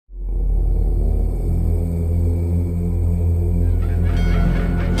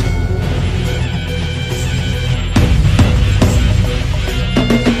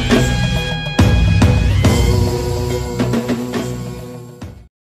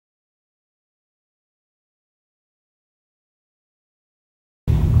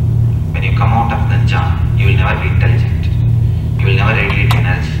come out of ganja, you will never be intelligent. You will never radiate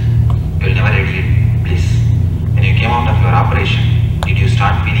energy. You will never radiate bliss. When you came out of your operation, did you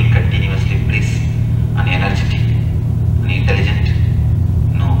start feeling continuously bliss and energetic and intelligent?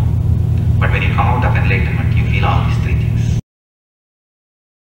 No. But when you come out of enlightenment, you feel all these three things.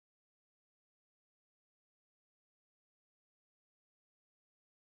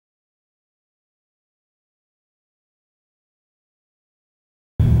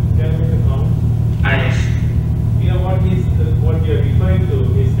 Can I make a comment? Yes. You know what you're referring to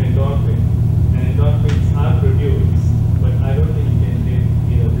is endorphin, and endorphins are produced, but I don't think you can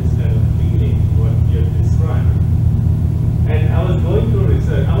get this kind of feeling what you've described. And I was going through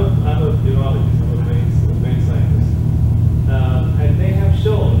research. I'm a neurologist, I'm a brain scientist, and they have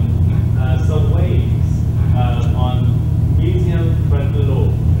shown some waves on medium frontal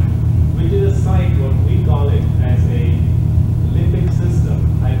lobe, which is a site what we call it as a limbic system,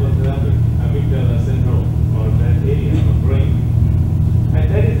 hypothalamic amygdala syndrome, or that area of brain. And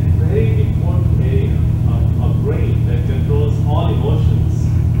that is a very important area of brain that controls all emotions.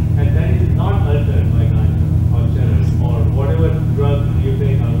 And that is not altered by ganja or charas or whatever drug you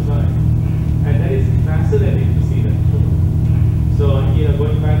take outside. And that is fascinating to see that too. So,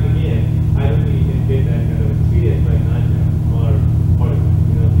 going back again, I don't think you can get that kind of experience by ganja or whatever,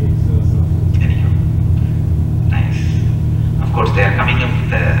 the external substance. Anyhow, nice. Of course, they are coming up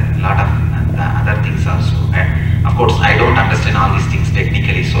with a lot of other things also. And of course, I don't understand all these things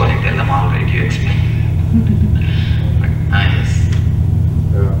technically, so I tell them all right, you explain. But, yes.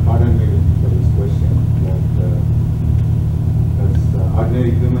 Pardon me for this question, but as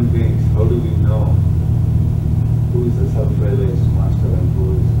ordinary human beings, how do we know who is a self-realized master and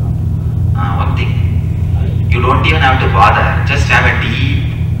who is not? One thing, you don't even have to bother, just have a deep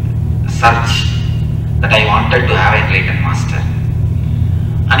search that I wanted to have an enlightened master.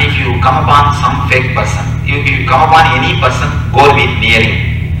 And if you come upon some fake person, if you come upon any person, go be near him,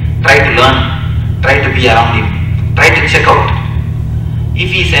 try to learn, try to be around him, try to check out. If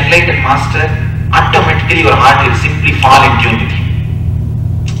he is enlightened master, automatically your heart will simply fall in tune with him.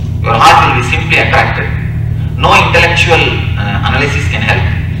 Your heart will be simply attracted. No intellectual analysis can help.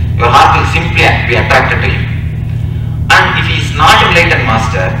 Your heart will simply be attracted to him. And if he is not enlightened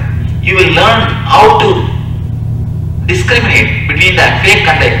master, you will learn how to discriminate between the fake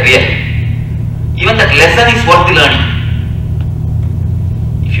and the real. Even that lesson is worth learning.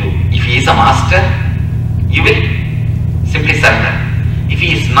 If he is a master, you will simply surrender. If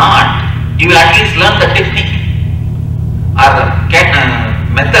he is not, you will at least learn the technique or the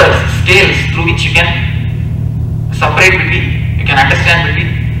methods, scales through which you can separate between, you can understand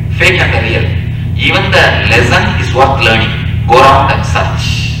between fake and the real. Even the lesson is worth learning. Go around and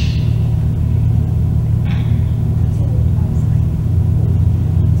search.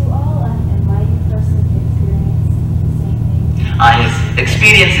 Yes,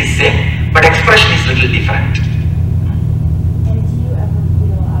 experience is same, but expression is little different. And do you ever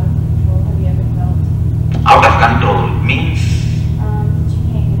feel out of control? Have you ever felt? Out of control means? That you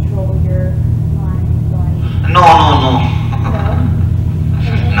can't control your mind and body. No. No?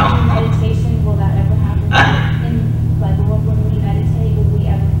 No. In meditation, will that ever happen? When we meditate, will we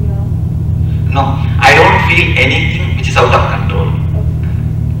ever feel? No, I don't feel anything which is out of control.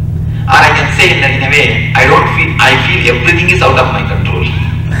 Or I can say in a way, I feel everything is out of my control.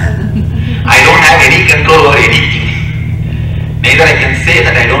 I don't have any control over anything. Neither I can say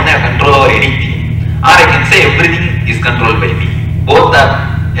that I don't have control over anything, or I can say everything is controlled by me. Both the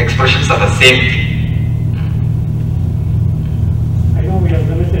expressions are the same thing. I know we are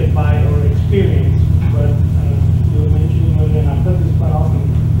limited by our experience, but you were mentioning earlier, and I've heard this quite often,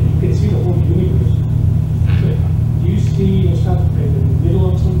 that you can see the whole universe. So, do you see yourself in the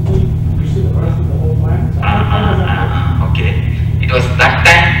middle of something? Do you see the earth and the whole planet? How does that work? Okay. It was that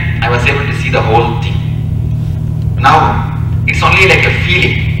time I was able to see the whole thing. Now, it's only like a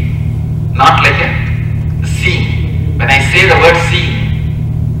feeling, not like a seeing. When I say the word seeing,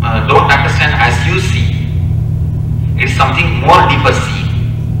 don't understand as you see. It's something more deeper seeing.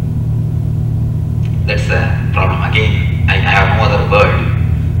 That's the problem. Again, I have no other word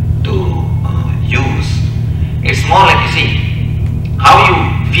to use. It's more like, you see, how you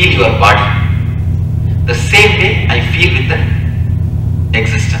feel your body. The same way I feel with the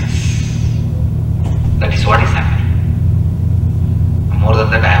existence. That is what is happening. More than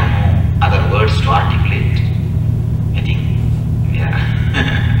that, I have no other words to articulate. I think we are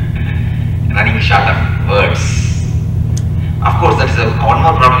running short of words. Of course, that is one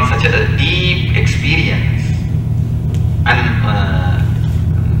more problem. Is such a deep experience, and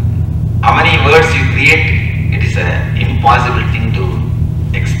how many words you create, it is an impossible thing to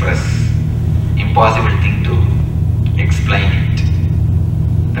express.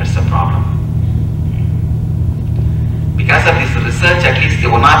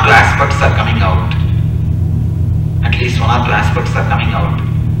 least one or two aspects are coming out. At least one or two aspects are coming out.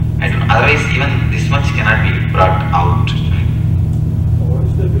 Otherwise, even this much cannot be brought out. What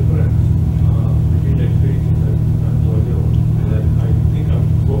is the difference between the experiences that was your own? And I think I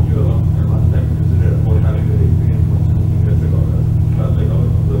spoke to you last time considered about having the experience from 2 years ago. That's like our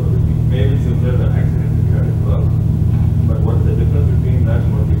observability. Maybe similar to accidents that you had as well. But what is the difference between that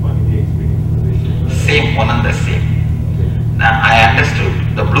and what you finally experienced? Same, one and the same. Now I understood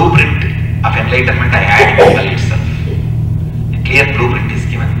the blueprint of enlightenment I had in Google itself. A clear blueprint is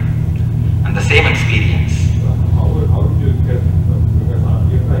given. And the same experience. How did you get, because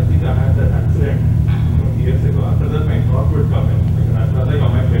I think I had that accident 20 years ago. After that my thought would come in. I felt like I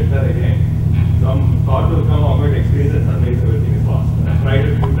might get that again. Some thought will come, I'm going to experience it, suddenly everything is lost. And I tried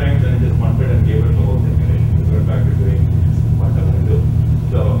it 2 times and just wanted and gave it the whole thing and I went back to doing what I want to do.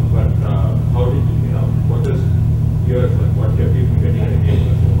 So, but how did you know, what is yours, like what kept you from getting it again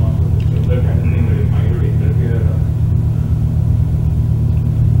for so long? Was it that kind of thing that your mind would interfere?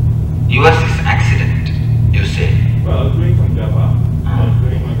 Yours is accident, you say. Well, I was doing some japa. I was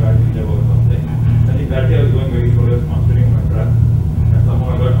doing my gardening japa or something. I think that day I was going very slow, I was concentrating on my breath. And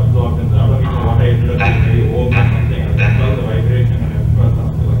somehow I got absorbed in the, I don't know what I ended up doing, maybe home or something. I felt the vibration and I felt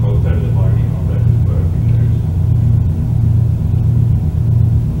something like outside of the body and all that just for a few minutes.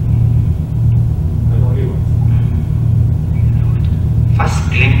 That's only once. First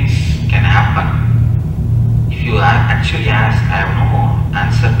glimpse can happen. If you actually ask, I have no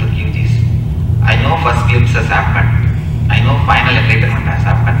answer to give this. I know first glimpse has happened. I know final enlightenment has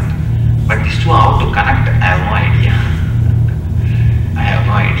happened. But these two, how to connect, I have no idea. I have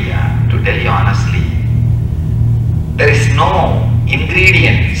no idea, to tell you honestly. There is no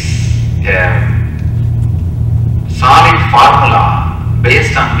ingredients, solid formula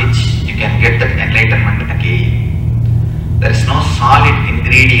based on which you can get that enlightenment again. There is no solid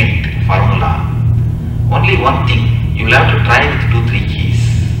ingredient formula. Only one thing, you will have to try with 2-3 keys.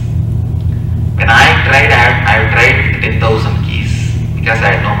 When I tried, I have tried with 10,000 keys because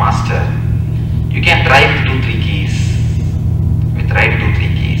I had no master. You can try with 2-3 keys. We tried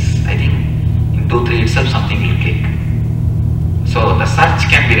 2-3 keys. I think in 2-3 itself something will click. So the search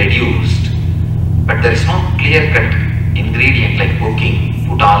can be reduced, but there is no clear-cut ingredient like cooking.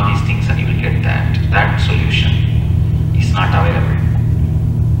 Put all these things and you will get that. That solution is not available.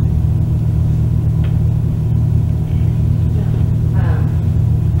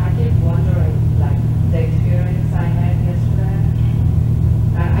 I keep wondering, like the experience I had yesterday,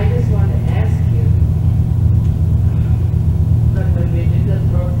 and I just want to ask you, but when we did the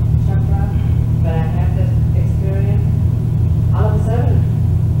throat chakra, but I had this experience, all of a sudden,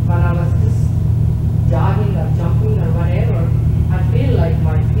 when I was just jogging or jumping or whatever, I feel like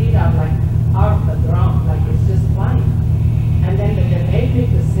my feet are like out of the ground, like it's just flying. And then they made me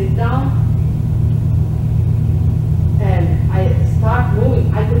to sit down, and I start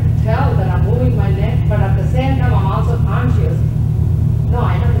moving. I could tell that I'm moving my neck, but at the same time I'm also conscious. No,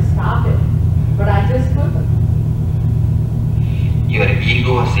 I have to stop it, but I just couldn't. Your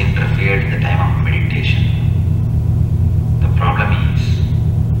ego has interfered in the time of meditation. The problem is,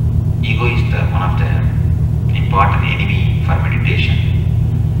 ego is one of the important enemy for meditation.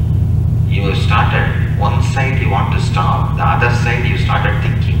 You started, one side you want to stop, the other side you started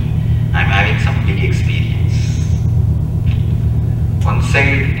thinking, I'm having some big experience. One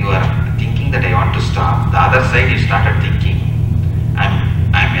side you are thinking that I want to stop, the other side you started thinking,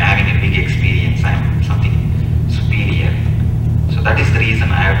 I'm having a big experience, I'm something superior. So that is the reason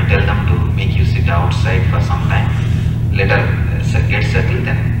I have to tell them to make you sit outside for some time, let her get settled,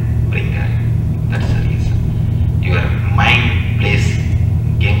 then bring her. That's the reason. Your mind plays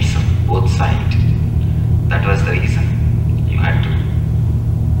games on both sides. That was the reason you were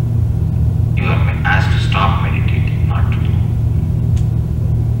asked to stop meditating, not to do.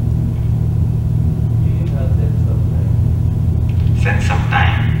 You didn't have sense of time. Sense of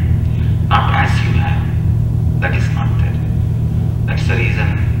time, not as you have. That is not there. That's the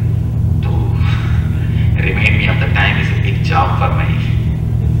reason to remind me of the time is a big job for my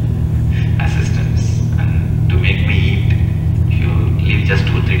assistants, and to make me eat. If you live just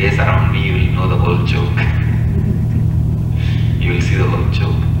 2-3 days around me, you will know the whole joke. You will see the whole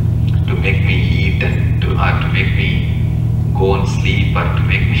joke. To make me eat and to make me go and sleep or to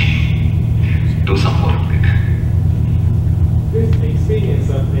make me do some work. This experience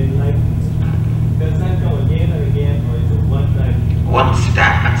of enlightenment, does that come again and again, or is it one time? Once it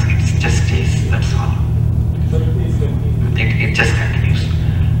happens, it just stays, that's all. So it is continuing. It just continues.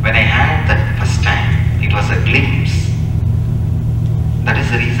 When I had that first time, it was a glimpse. That is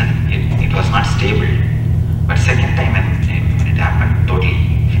the reason it was not stable. But second time when it happened, totally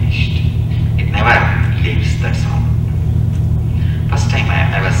finished. It never leaves, that's all. First time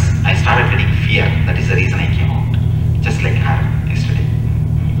I started getting fear, that is the reason I came out. Just like her yesterday.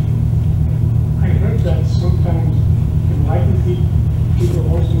 I heard that sometimes enlightened people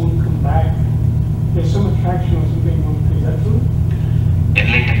also want to come back. There's some attraction or something. Is that true?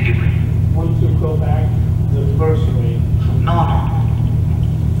 Enlightened people. Want to go back the reverse way? No.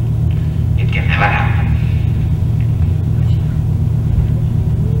 It can never happen.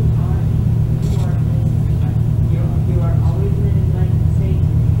 You are always in an enlightened state.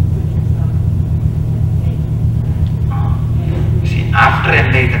 Put yourself in that state. See, after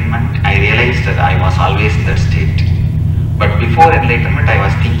enlightenment, I realized that I was always in that state. But before enlightenment, I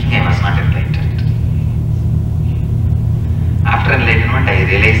was thinking I was not enlightened. After enlightenment, I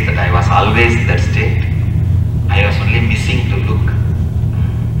realized that I was always in that state. I was only missing to look,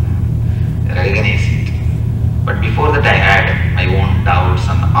 recognize it. But before that, I had my own doubts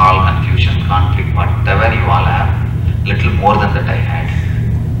and all confusion, conflict, whatever you all have, little more than that I had.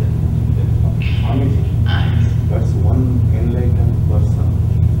 That's one enlightened person.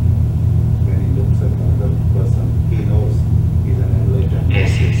 When he looks at another person, he knows he's an enlightened.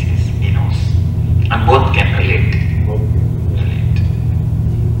 Yes, he knows. And both can relate. Okay. Relate. Do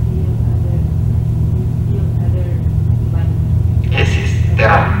you feel other enlightened? Yes. There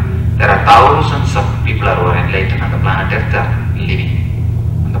are thousands of people who are enlightened on the planet Earth are living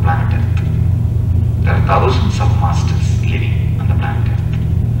on the planet Earth. There are thousands of masters living on the planet Earth.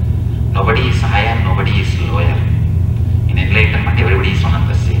 Nobody is higher, nobody is lower. In enlightenment, everybody is one and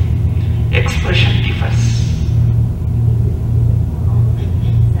the same. Expression differs.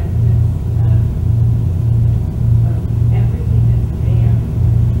 Everything that's there,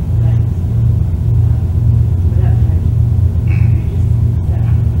 but without judgment.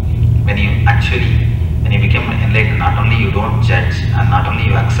 When you become enlightened, not only you don't judge and not only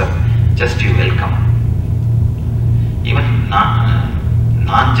you accept, just you welcome. Even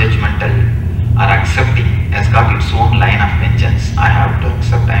non-judgmental or accepting has got its own line of vengeance. I have to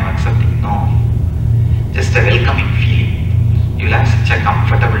accept, I am accepting. No. Just a welcoming feeling. You will have such a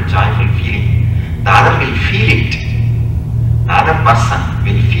comfortable, joyful feeling. The other will feel it. The other person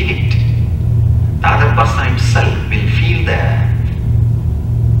will feel it. The other person himself will feel the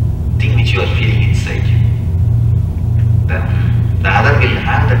thing which you are feeling inside you. The other will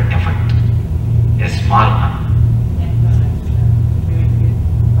have that effect. A small one.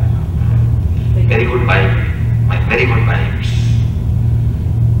 Very good vibe. Very good vibes.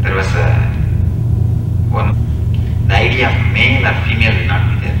 There was one. The idea of male or female will not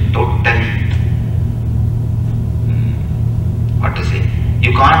be there. Totally. What to say?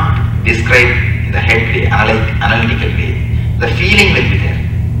 You can't describe in the head way, analytical way. The feeling will be there.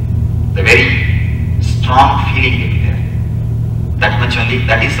 The very strong feeling will be there. That much only,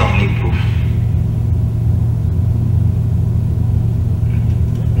 that is the only proof.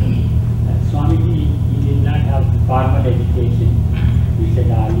 Swamiji, you did not have formal education. You said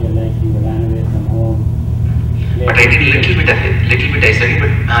earlier like you ran away from home. But I did little bit of it. Little bit I studied, but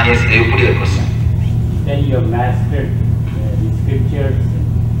yes, you put your question. Then you have mastered the scriptures,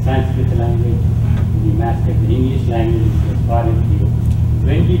 Sanskrit language, you mastered the English language, which was foreign to you.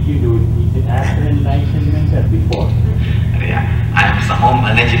 When did you do it? Is it after enlightenment or before? Yeah, I am somehow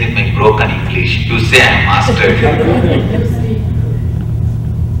managing with my broken English to say I am mastered.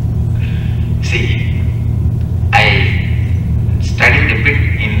 See, I studied a bit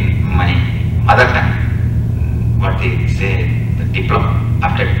in my mother tongue, what they say, the diploma,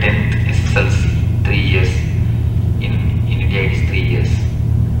 after 10th SSLC, 3 years, in India it is 3 years.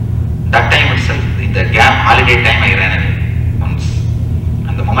 That time itself, in the gap, holiday time I ran away once.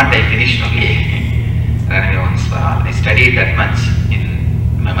 And the moment I finished only, ran away once for all. I studied that much in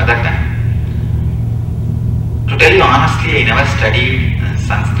my mother tongue. To tell you honestly, I never studied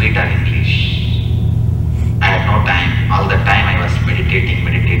Sanskrit or English. I had no time. All the time I was meditating.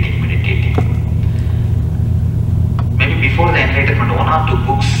 Maybe before the enlightenment, 1 or 2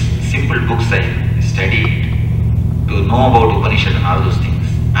 books, simple books I studied to know about Upanishad and all those things.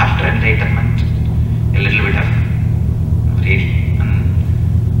 After enlightenment, a little bit of reading and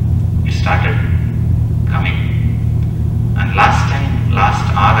it started coming. And last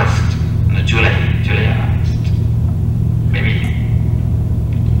August, no, July, August, maybe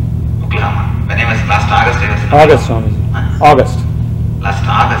Oklahoma. When I was last August, I was in August, Swamiji. Huh? August. Last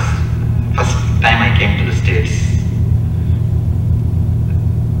August, first time I came to the States.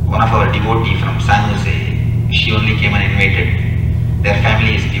 One of our devotee from San Jose, she only came and invited. Their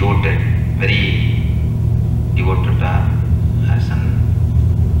family is devoted, very devoted to us, and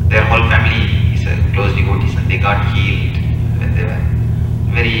their whole family is a close devotees, and they got healed when they were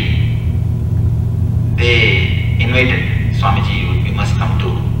they invited Swamiji, you must come to,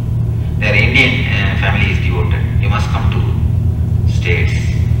 their Indian family is devoted, you must come to States.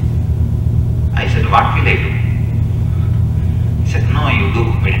 I said, what will I do? He said, no, you do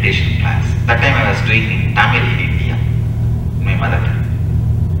meditation class. That time I was doing in Tamil in India, in my mother tongue.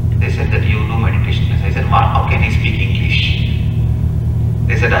 They said that you do meditation class. I said, what? How can I speak English?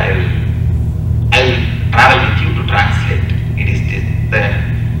 They said, I'll travel with you to translate.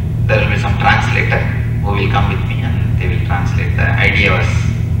 There will be some translator who will come with me and they will translate. The idea was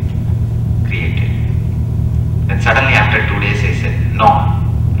created. Then suddenly after 2 days I said,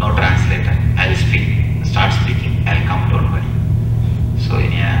 no translator. I'll start speaking. I'll come, don't worry. So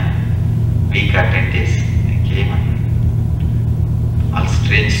in a week or 10 days I came and all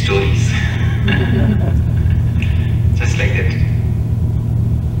strange stories. Just like that.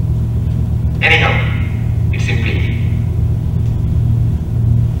 Anyhow, it's simply,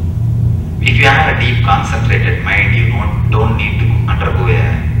 if you have a deep concentrated mind, you don't need to undergo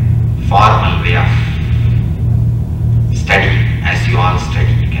a formal way of study as you all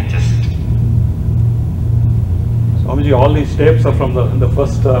study. You can just... Swamiji, all these tapes are from the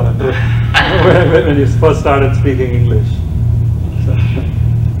first trip when you first started speaking English.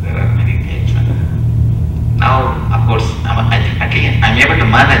 There are many tapes. Now, of course, I think at least I'm able to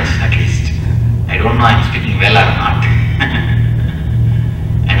manage at least. I don't know I'm speaking well or not.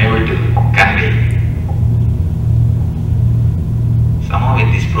 I'm able to convey. Somehow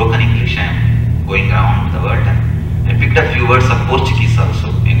with this broken English I'm going around the world. I picked up few words of Portuguese also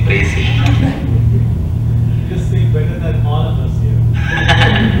in Brazil. You speak better than all of us here.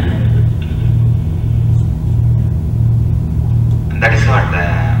 And that is what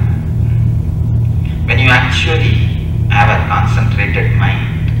when you actually have a concentrated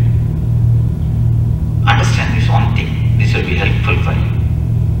mind, understand this one thing, this will be helpful for you.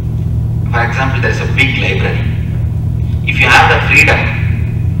 For example, there is a big library. If you have the freedom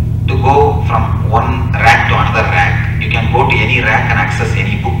to go from one rack to another rack, you can go to any rack and access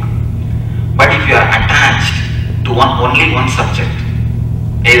any book. But if you are attached to only one subject,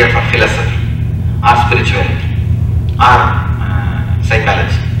 either for philosophy or spirituality or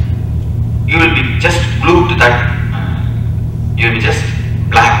psychology, you will be just glued to that, you will be just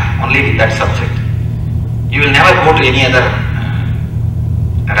black only with that subject. You will never go to any other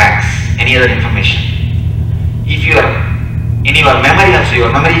racks, any other information. If you are in your memory also,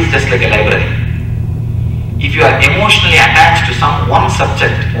 your memory is just like a library. If you are emotionally attached to one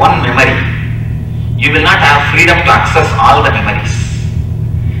subject, one memory, you will not have freedom to access all the memories.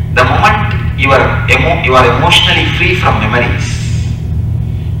 The moment you are emotionally free from memories,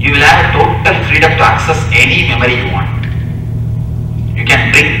 you will have total freedom to access any memory you want. You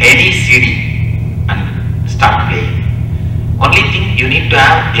can bring any CD and start playing. Only thing, you need to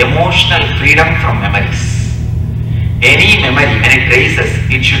have emotional freedom from memories. Any memory, when it raises,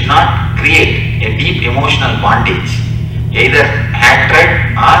 it should not create a deep emotional bondage, either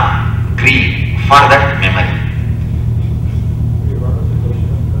hatred or greed for that memory. We brought up the question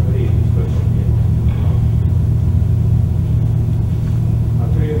of memory in this question here.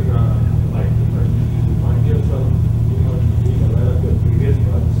 After your enlightenment, you find yourself being aware of your previous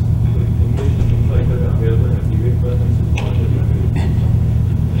births, with English and things like that available in previous births and symbolic memory.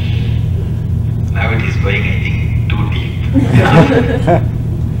 Now it is going, I think, too deep.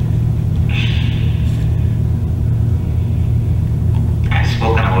 I have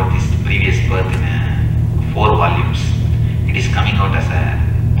spoken about this previous birth in 4 volumes. It is coming out as a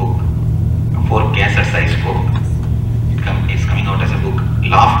book. 4 cassettes I spoke. It's coming out as a book.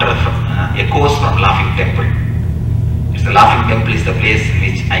 Laughter from Echoes from Laughing Temple. It's the Laughing Temple is the place in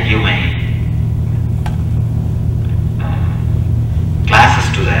which I give my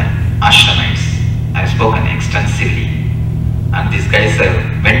classes to the ashramites. I have spoken extensively. And these guys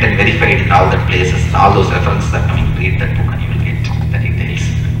went and verified in all the places, and all those references are coming. Read that book and you will get the details.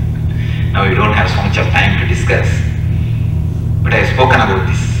 Now we don't have so much of time to discuss, but I have spoken about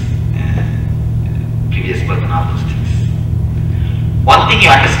this previous birth and all those things. One thing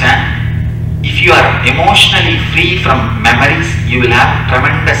you understand, if you are emotionally free from memories, you will have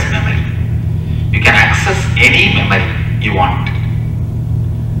tremendous memory. You can access any memory you want.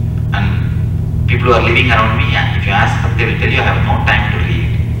 And people who are living around me, and if you ask them, they will tell you, I have no time to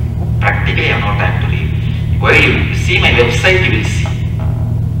read. Practically, I have no time to read. While you see my website, you will see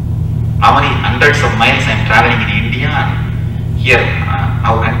how many hundreds of miles I am traveling in India, and here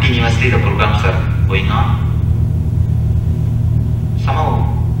how continuously the programs are going on. Somehow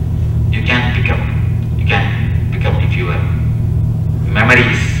you can pick up. You can pick up if your memory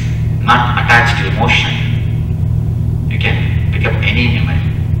is not attached to emotion. You can pick pick up any memory.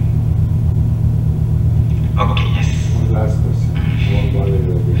 Okay, yes. One last question. I won't bother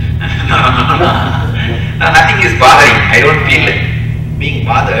you again. No, nothing is bothering. I don't feel like being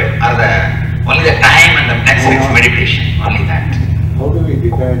bothered, or only the time and the next week's meditation, only that. How do we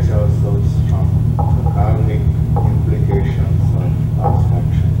detach ourselves from the karmic implications of past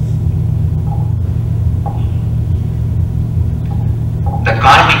actions? The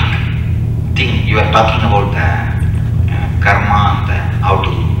karmic thing, you are talking about the karma and how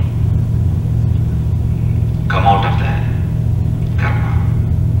to come out of the karma.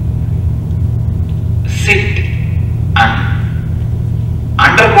 Sit and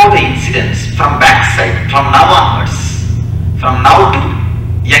undergo the incidents from backside, from now onwards, from now to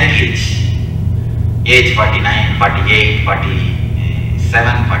young age 49, 48,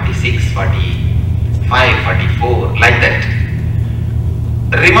 47, 46, 45, 44, like that.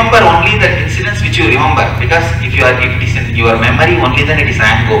 Remember only the incidents which you remember, because if it is in your memory, only then it is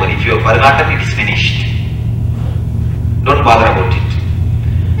hangover. If you have forgotten, it is finished. Don't bother about it.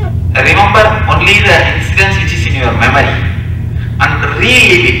 Remember only the incidents which is in your memory and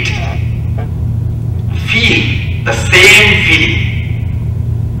relive it. Feel the same feeling.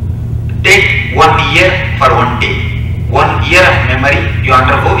 Take 1 year for 1 day. 1 year of memory you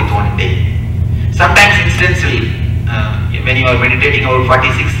undergo with 1 day. Sometimes incidents will, when you are meditating about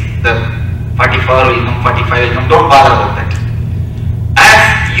 46, the 44 will come, 45 will come. Don't bother about that.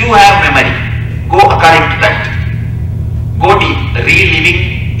 As you have memory, go according to that. Go deep.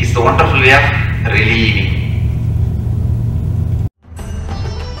 Reliving is the wonderful way of reliving.